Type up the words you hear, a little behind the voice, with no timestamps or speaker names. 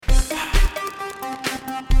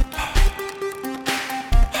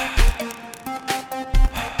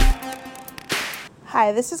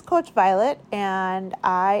Hi, this is Coach Violet, and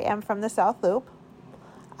I am from the South Loop.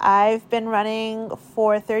 I've been running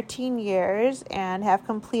for 13 years and have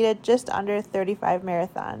completed just under 35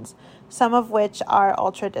 marathons, some of which are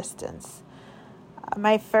ultra distance.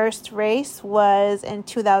 My first race was in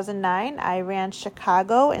 2009. I ran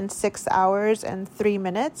Chicago in 6 hours and 3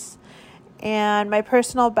 minutes. And my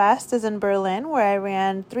personal best is in Berlin, where I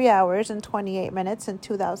ran 3 hours and 28 minutes in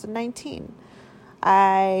 2019.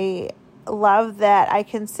 I love that I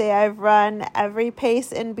can say I've run every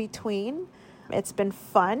pace in between. It's been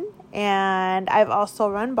fun. And I've also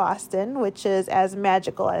run Boston, which is as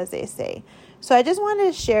magical as they say. So I just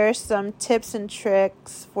wanted to share some tips and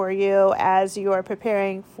tricks for you as you're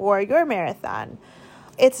preparing for your marathon.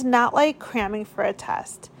 It's not like cramming for a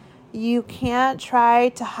test. You can't try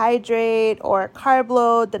to hydrate or carb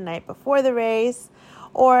load the night before the race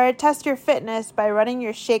or test your fitness by running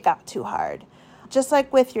your shakeout too hard. Just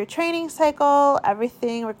like with your training cycle,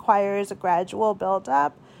 everything requires a gradual build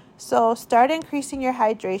up. So start increasing your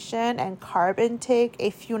hydration and carb intake a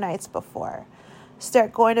few nights before.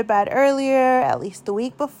 Start going to bed earlier, at least a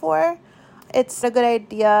week before. It's a good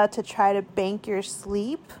idea to try to bank your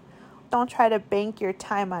sleep. Don't try to bank your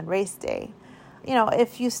time on race day.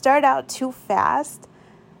 If you start out too fast,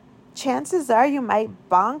 chances are you might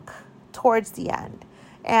bonk towards the end.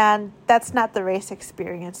 And that's not the race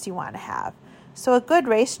experience you want to have. So a good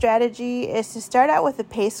race strategy is to start out with a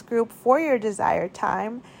pace group for your desired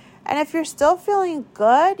time. And if you're still feeling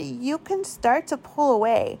good, you can start to pull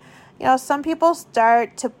away. Some people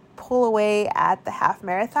start to pull away at the half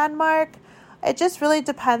marathon mark. It just really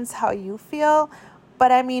depends how you feel.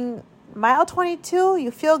 But mile 22, you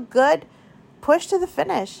feel good, push to the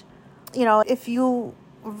finish. If you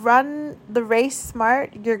run the race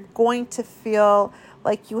smart, you're going to feel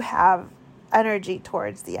like you have energy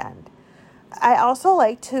towards the end. I also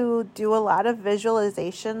like to do a lot of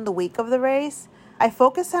visualization the week of the race. I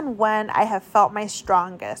focus on when I have felt my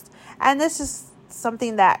strongest. And this is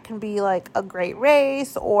something that can be like a great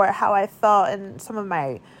race or how I felt in some of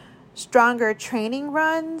my stronger training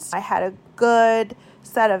runs. I had a good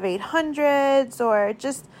set of 800s or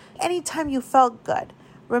just anytime you felt good.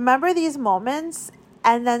 Remember these moments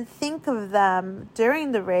and then think of them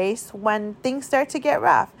during the race when things start to get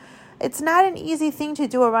rough. It's not an easy thing to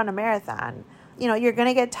do run a marathon. You're going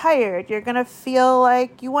to get tired. You're going to feel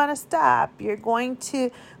like you want to stop. You're going to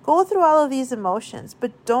go through all of these emotions,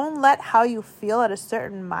 but don't let how you feel at a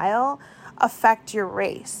certain mile affect your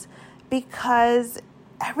race because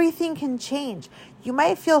everything can change. You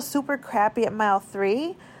might feel super crappy at mile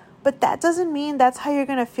 3, but that doesn't mean that's how you're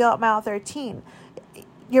going to feel at mile 13.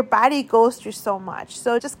 Your body goes through so much.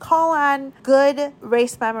 So just call on good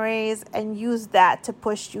race memories and use that to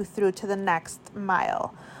push you through to the next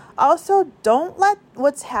mile. Also, don't let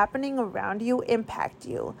what's happening around you impact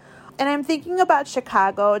you. And I'm thinking about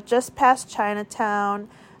Chicago, just past Chinatown.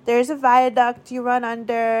 There's a viaduct you run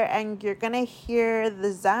under, and you're going to hear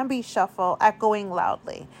the zombie shuffle echoing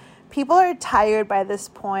loudly. People are tired by this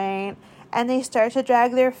point, and they start to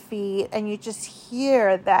drag their feet, and you just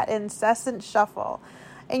hear that incessant shuffle.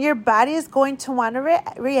 And your body is going to want to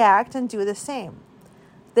react and do the same.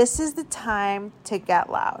 This is the time to get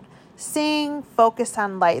loud. Sing, focus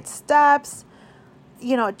on light steps,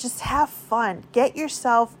 just have fun. Get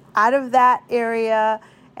yourself out of that area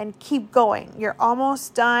and keep going. You're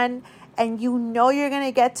almost done and you're going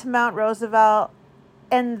to get to Mount Roosevelt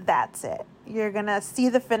and that's it. You're going to see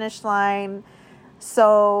the finish line.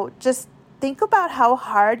 So just think about how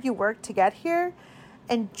hard you worked to get here.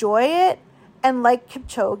 Enjoy it. And like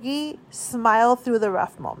Kipchoge, smile through the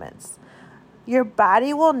rough moments. Your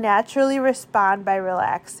body will naturally respond by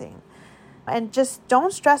relaxing. And just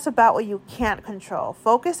don't stress about what you can't control.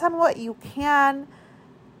 Focus on what you can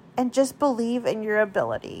and just believe in your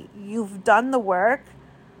ability. You've done the work.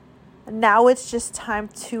 Now it's just time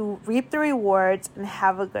to reap the rewards and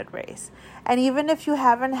have a good race. And even if you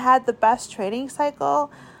haven't had the best training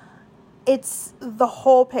cycle, it's the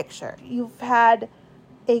whole picture. You've had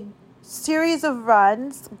a series of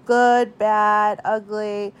runs, good, bad,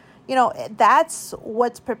 ugly. That's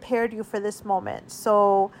what's prepared you for this moment.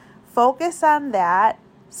 So focus on that.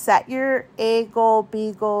 Set your A goal,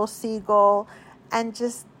 B goal, C goal, and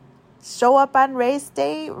just show up on race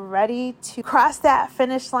day ready to cross that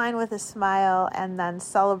finish line with a smile and then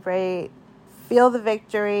celebrate, feel the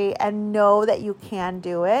victory, and know that you can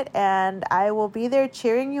do it. And I will be there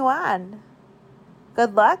cheering you on.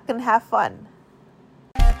 Good luck and have fun.